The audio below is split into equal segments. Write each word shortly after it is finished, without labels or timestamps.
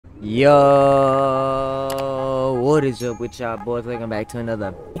Yo, what is up with y'all boys? Welcome back to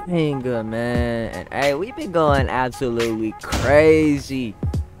another banger, man. And hey, we've been going absolutely crazy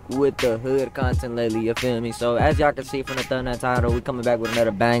with the hood content lately, you feel me? So as y'all can see from the thumbnail title, we coming back with another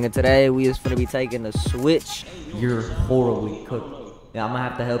banger. Today we is gonna be taking the switch. You're horribly cooked. Yeah, I'm gonna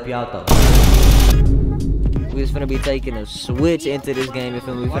have to help you out though. We just finna be taking a switch into this game, you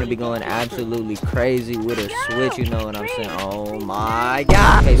feel me? We finna be going absolutely crazy with a switch, you know what I'm saying? Oh my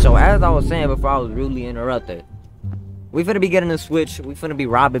god! Okay, so as I was saying before I was rudely interrupted, we finna be getting a switch, we finna be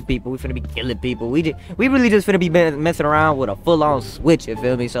robbing people, we finna be killing people, we really just finna be messing around with a full-on switch, you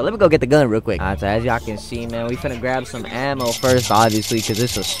feel me? So let me go get the gun real quick. Alright, so as y'all can see, man, we finna grab some ammo first, obviously, because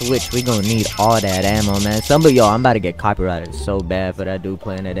it's a switch. We gonna need all that ammo, man. Some of y'all, I'm about to get copyrighted so bad for that dude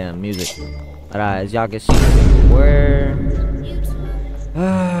playing that damn music. Alright, as y'all can see, where...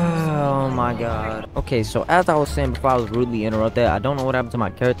 oh my god. Okay, so as I was saying before I was rudely interrupted, I don't know what happened to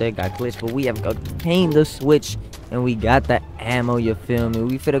my character, it got glitched, but we have obtained the switch, and we got the ammo, you feel me?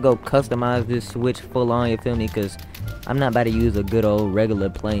 We finna go customize this switch full on, you feel me? Because I'm not about to use a good old regular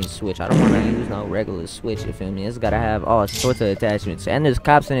plain switch. I don't want to use no regular switch, you feel me? It's gotta have all sorts of attachments. And there's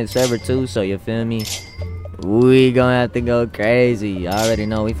cops in its server too, so you feel me? We gonna have to go crazy. I already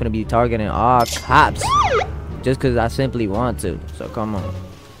know we finna be targeting all cops just because I simply want to. So come on,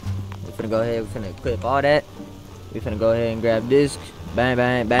 we finna go ahead, we finna equip all that. We finna go ahead and grab this. Bang,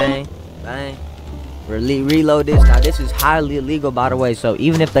 bang, bang, bang. Reload this. Now this is highly illegal, by the way, so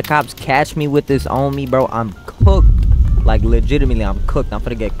even if the cops catch me with this on me, bro, I'm cooked. Like legitimately, I'm cooked. I'm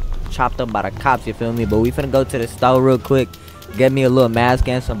finna get chopped up by the cops, you feel me? But we finna go to the store real quick, get me a little mask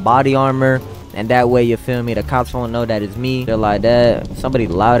and some body armor. And that way, you feel me, the cops won't know that it's me. Feel like that. Somebody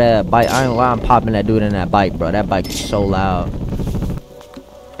loud at bike. I ain't know why I'm popping that dude in that bike, bro. That bike is so loud.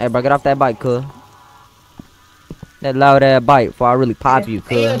 Hey, bro, get off that bike, cuz. That loud ass bike before I really pop you, cuz.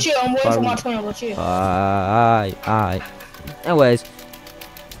 Hey, yo, chill. I'm waiting for my turn, bro. Chill. Alright. Anyways.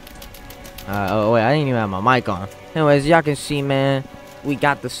 Oh, wait, I didn't even have my mic on. Anyways, y'all can see, man, we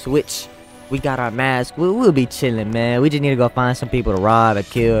got the switch. We got our mask. We'll be chilling, man. We just need to go find some people to rob or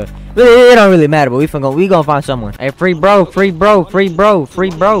kill. It don't really matter, but we gonna find someone. Hey, free bro. Wait,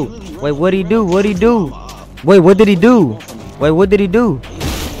 what'd he do? Wait, what did he do?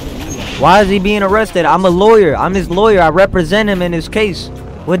 Why is he being arrested? I'm a lawyer. I'm his lawyer. I represent him in his case.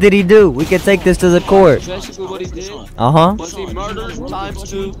 What did he do? We can take this to the court. Basically what he did was he murdered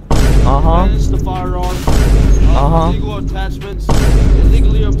 ×2. The firearm. Illegal attachments.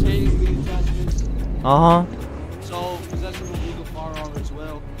 Illegally obtaining the attachments. So possession of a legal firearm as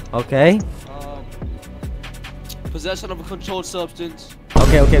well. Okay. Possession of a controlled substance.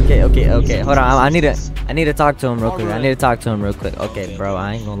 Okay. Hold on. I need to talk to him real quick. Okay, bro.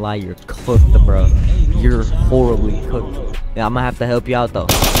 I ain't gonna lie. You're cooked, bro. You're horribly cooked. Yeah, I'm gonna have to help you out though.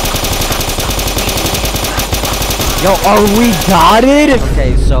 Yo, we got it?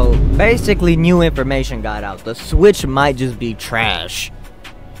 Okay, so basically new information got out. The switch might just be trash.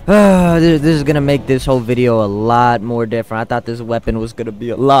 This is gonna make this whole video a lot more different. I thought this weapon was gonna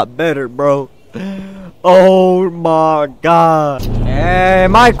be a lot better, bro. Oh my god. Hey,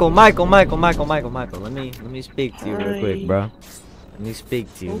 Michael. Let me speak to you real quick, bro. Let me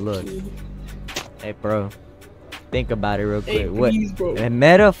speak to you. Look. Hey, bro. Think about it real quick. Please, and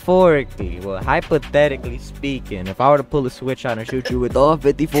metaphorically, well, hypothetically speaking, if I were to pull a switch out and shoot you with all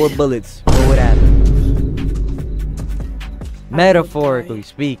 54 bullets, what would happen? Metaphorically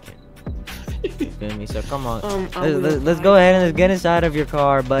speaking. You feel me? So come on. Let's go ahead and let's get inside of your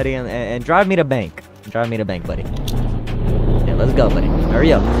car, buddy, and drive me to bank. Buddy. Yeah, let's go, buddy.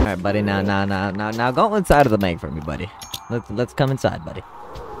 Hurry up. All right, buddy. Now go inside of the bank for me, buddy. Let's come inside, buddy.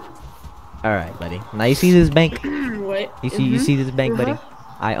 All right, buddy. Now you see this bank? What? You see this bank, buddy?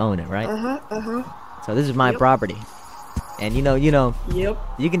 I own it, right? So this is my property, and you know. Yep.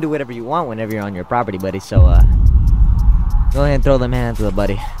 You can do whatever you want whenever you're on your property, buddy. So go ahead and throw them hands up,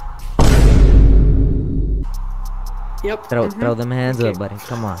 buddy. Yep. Throw them hands up, buddy.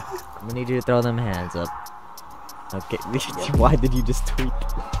 Come on. I'm gonna need you to throw them hands up. Okay. Why did you just tweet?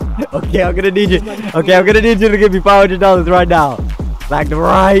 Okay, I'm gonna need you. Okay, I'm gonna need you to give me $500 right now. Like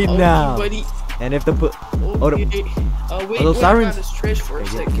right now. Buddy. And if the wait, those sirens?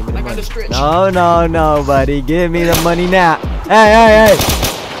 No, buddy. Give me the money now. Hey.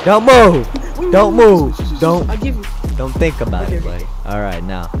 Don't move. Don't think about it, buddy. Alright,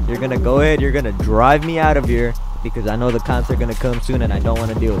 now you're gonna go ahead, you're gonna drive me out of here because I know the cops are gonna come soon and I don't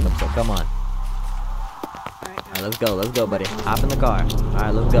wanna deal with them, so come on. Alright, let's go, buddy. Hop in the car.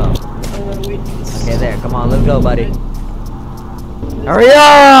 Alright, let's go. Okay, there, come on, let's go, buddy. Hurry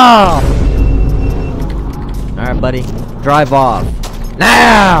up! Alright, buddy. Drive off.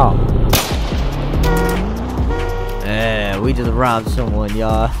 Now! Yeah, we just robbed someone,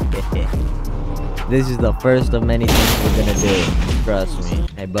 y'all. This is the first of many things we're gonna do. Trust me.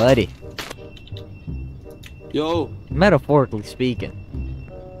 Hey, buddy. Yo. Metaphorically speaking.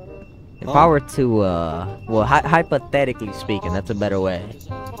 If I were to, well, hypothetically speaking, that's a better way.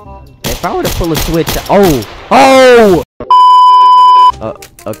 If I were to pull a switch,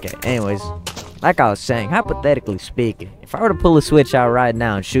 okay, anyways, like I was saying, hypothetically speaking, if I were to pull a switch out right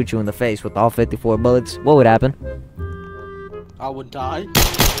now and shoot you in the face with all 54 bullets, what would happen? I would die.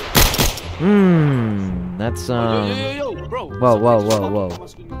 That's, Yo, bro.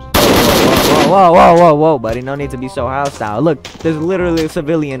 Whoa, buddy, no need to be so hostile. Look, there's literally a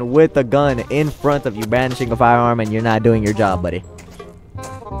civilian with a gun in front of you, brandishing a firearm, and you're not doing your job, buddy.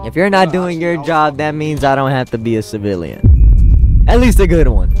 If you're not doing your job, that means I don't have to be a civilian. At least a good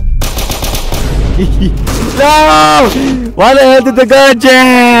one. No! Why the hell did the gun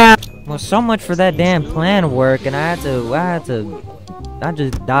jam? Well, so much for that damn plan work, and I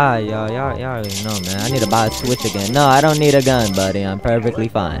just died, y'all. Y'all already know, man. I need to buy a switch again. No, I don't need a gun, buddy. I'm perfectly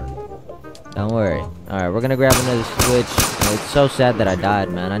fine. Don't worry. Alright, we're gonna grab another switch. It's so sad that I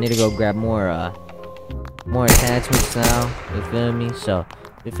died, man. I need to go grab more attachments now. You feel me? So,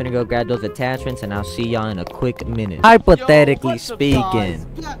 we're finna go grab those attachments, and I'll see y'all in a quick minute. Hypothetically speaking.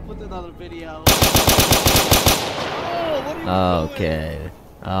 Okay.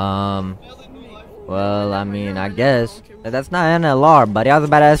 Well, I mean, I guess that's not NLR, buddy. I was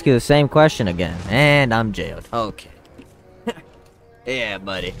about to ask you the same question again, and I'm jailed. Okay. Yeah,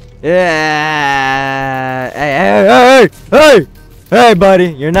 buddy. Yeah. Hey,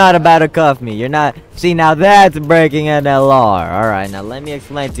 buddy. You're not about to cuff me. You're not. See, now that's breaking NLR. All right, now let me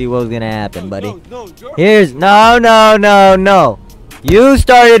explain to you what was gonna happen, buddy. Here's no. You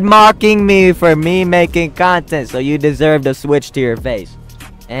started mocking me for me making content, so you deserve to switch to your face.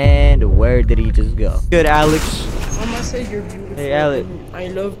 And where did he just go? Good, Alex. I must say you're beautiful. Hey, Alex. I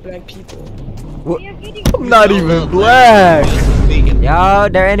love black people. What? I'm not even black. Yo,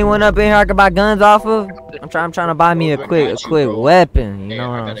 there anyone up in here I can buy guns off of? I'm trying to buy me a quick weapon. You know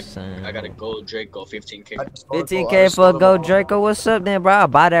what I'm saying? I got a gold Draco, 15K. 15K for a gold Draco. What's up, then, bro? I'll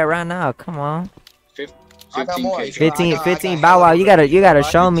buy that right now. Come on. 15K. 15 Bow Wow. You gotta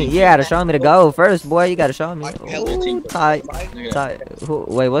show me. You gotta show me the gold first, boy. You gotta show me. Ooh, tight.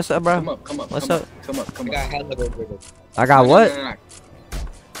 Wait, what's up, bro? Come up. What's up? Come up. I got hella gold Draco. I got what?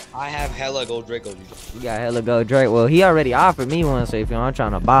 I have hella gold Draco. You got hella gold Drake. Well, he already offered me one, so if you know, I'm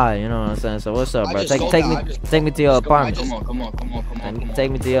trying to buy, you know what I'm saying? So what's up, bro? Take me to your apartment. Come on.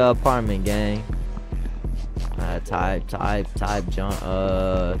 Take me to your apartment, gang. Type, jump.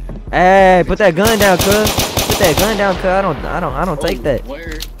 Hey, put that gun down, cuz. Put that gun down, cuz. I don't take that.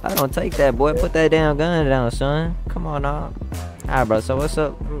 I don't take that, boy. Put that damn gun down, son. Come on, now. Alright, bro. So what's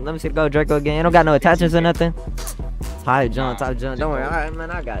up? Let me see the gold Draco again. You don't got no attachments or nothing. Type jump. Don't worry. Alright, man.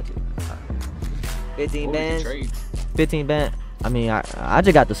 I got you. 15 bands. 15 band. I mean, I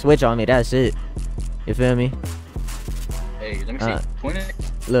just got the switch on me. That's it. You feel me? Hey, let me see. Point it.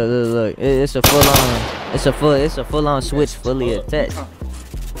 Look. It's a full on switch, fully attached. You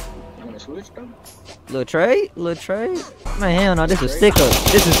wanna switch, though? Little trade. Man, hell no. This is stick up.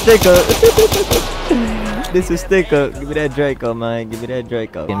 This is stick up. Give me that Draco, man. Give me that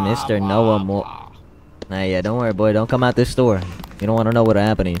Draco. And Mr. Noah Moore. Nah, yeah, don't worry, boy. Don't come out this store. You don't want to know what'll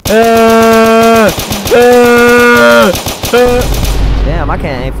happen to you. Damn, I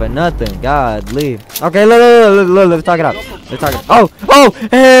can't aim for nothing. God, leave. Okay, look. Let's talk it out. Oh,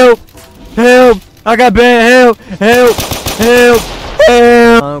 help! I got banned. Help!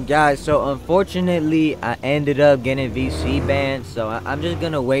 Guys, so unfortunately, I ended up getting VC banned. So I'm just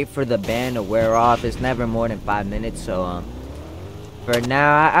gonna wait for the ban to wear off. It's never more than 5 minutes. So for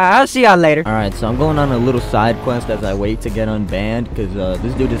now, I'll see y'all later. All right, so I'm going on a little side quest as I wait to get unbanned because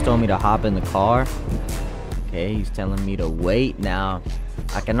this dude just told me to hop in the car. Okay, he's telling me to wait. Now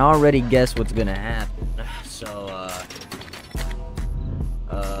I can already guess what's gonna happen. So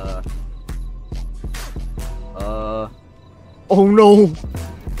oh no,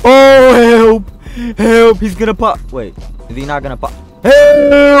 oh help, he's gonna pop. Wait, is he not gonna pop?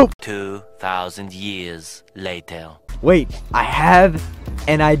 Help! 2,000 years later. Wait, I have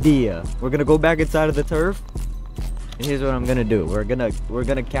an idea. We're gonna go back inside of the turf, and here's what I'm gonna do. We're gonna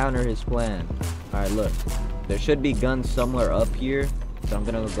counter his plan. All right, look, there should be guns somewhere up here, so I'm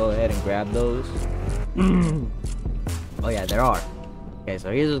gonna go ahead and grab those. Oh yeah, there are. Okay,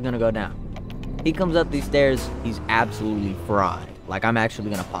 so here's what's gonna go down. He comes up these stairs, he's absolutely fried. Like, I'm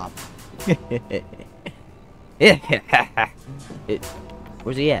actually gonna pop him.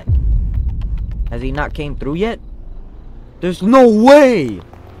 Where's he at? Has he not came through yet? There's no way.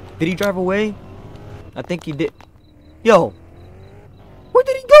 Did he drive away? I think he did. Yo. Where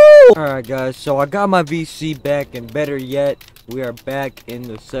did he go? Alright guys, so I got my VC back, and better yet, we are back in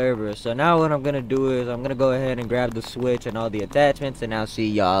the server. So now what I'm gonna do is I'm gonna go ahead and grab the switch and all the attachments, and I'll see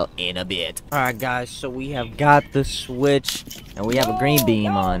y'all in a bit. Alright guys, so we have got the switch and we have a green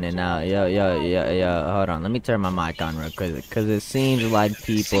beam on, and now hold on, let me turn my mic on real quick, because it seems like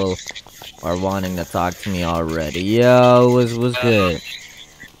people are wanting to talk to me already. Yo, what's good?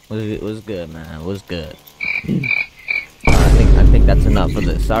 What's good, man? What's good? I think that's enough for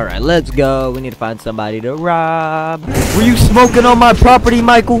this. Alright, let's go. We need to find somebody to rob. Were you smoking on my property,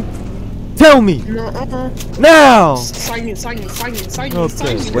 Michael? Tell me! No, now! Sign in. Okay,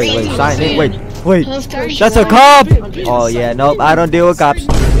 wait, sign in. Wait. That's a cop! Oh, yeah, nope, I don't deal with cops.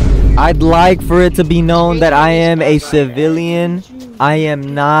 I'd like for it to be known that I am a civilian. I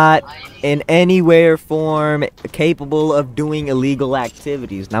am not in any way or form capable of doing illegal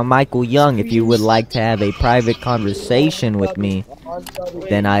activities. Now, Michael Young, if you would like to have a private conversation with me,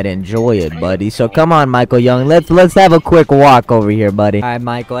 then I'd enjoy it, buddy. So come on, Michael Young, let's have a quick walk over here, buddy. All right,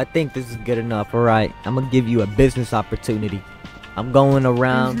 Michael, I think this is good enough. All right, I'm gonna give you a business opportunity. I'm going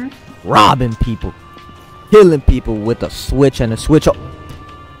around robbing people, killing people with a switch and a switch.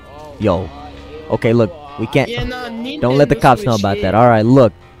 Yo, okay, look, we can't. Yeah, don't let the cops know about that. All right,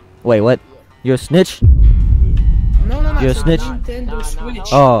 look. Wait, what? You're a snitch? No, You're a snitch? Nintendo Switch.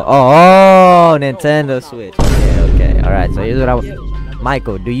 Oh, Nintendo Switch. Okay. All right. So here's what I want.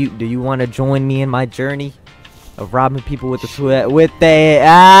 Michael, do you want to join me in my journey of robbing people with the switch?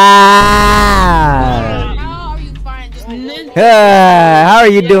 How are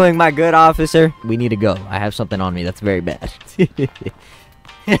you doing, my good officer? We need to go. I have something on me that's very bad.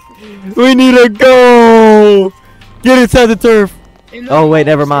 We need to go. Get inside the turf. Oh wait,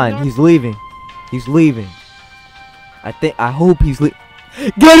 never mind. He's leaving. I hope he's leaving.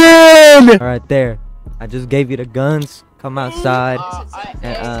 Get in! All right, there. I just gave you the guns. Come outside.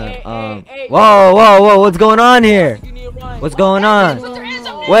 And, whoa! What's going on here? What's going on?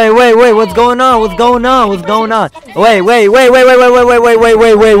 Wait! What's going on?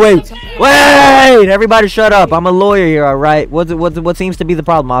 Wait! Everybody, shut up! I'm a lawyer here. All right. What seems to be the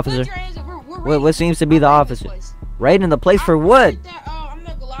problem, officer? What seems to be the officer? Right in the place for what? I'm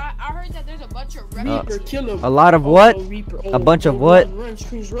not gonna lie. I heard that there's a bunch of a lot of what? A bunch of what? Run,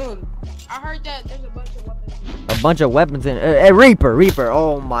 screens, run. I heard that there's a bunch of weapons. A bunch of weapons in Reaper.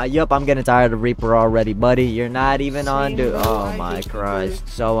 Oh my, yup, I'm getting tired of Reaper already, buddy. You're not even on to. Oh my Christ.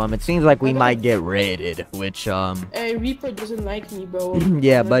 So it seems like we might get raided, which Hey, Reaper doesn't like me, bro.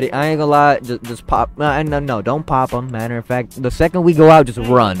 yeah, buddy. I ain't gonna lie. Just pop. No, don't pop them. Matter of fact, the second we go out, just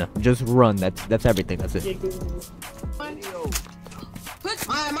run. Just run. That's everything. That's it. My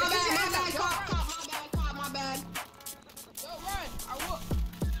bad. Yo, run.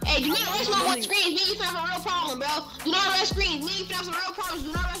 Hey, do not rush my boy screens. Me and you finna have a real problem, bro. Do not rush screens. Me and you finna have some real problems.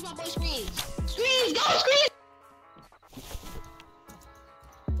 Do not rush my boy screens. Screens, go screens.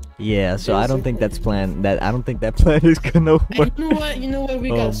 Yeah, so I don't think that's plan. I don't think that plan is gonna work. You know what? We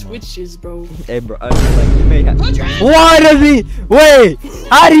got switches, bro. Hey, bro. I feel like you may have. Why does he? Wait.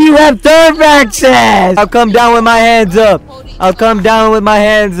 How do you have turf access? I'll come down with my hands up. I'll come down with my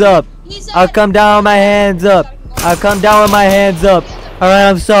hands up. All right,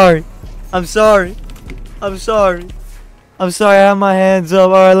 I'm sorry. I have my hands up.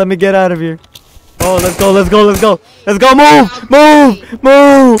 All right, let me get out of here. Oh, let's go.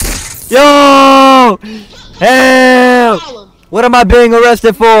 Move. Yo! Help! What am I being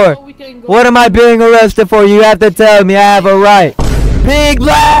arrested for? You have to tell me. I have a right. Big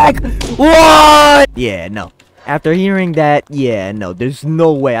Black! What? Yeah, no. After hearing that, yeah, no. There's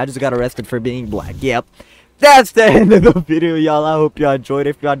no way. I just got arrested for being black. Yep. That's the end of the video, y'all. I hope y'all enjoyed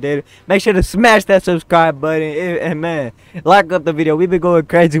it. If y'all did, make sure to smash that subscribe button. And man, like up the video. We've been going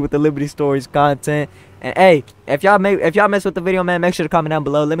crazy with the Liberty Stories content. And hey, if y'all mess with the video, man, make sure to comment down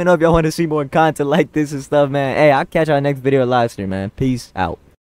below. Let me know if y'all want to see more content like this and stuff, man. Hey, I'll catch y'all next video live stream, man. Peace out.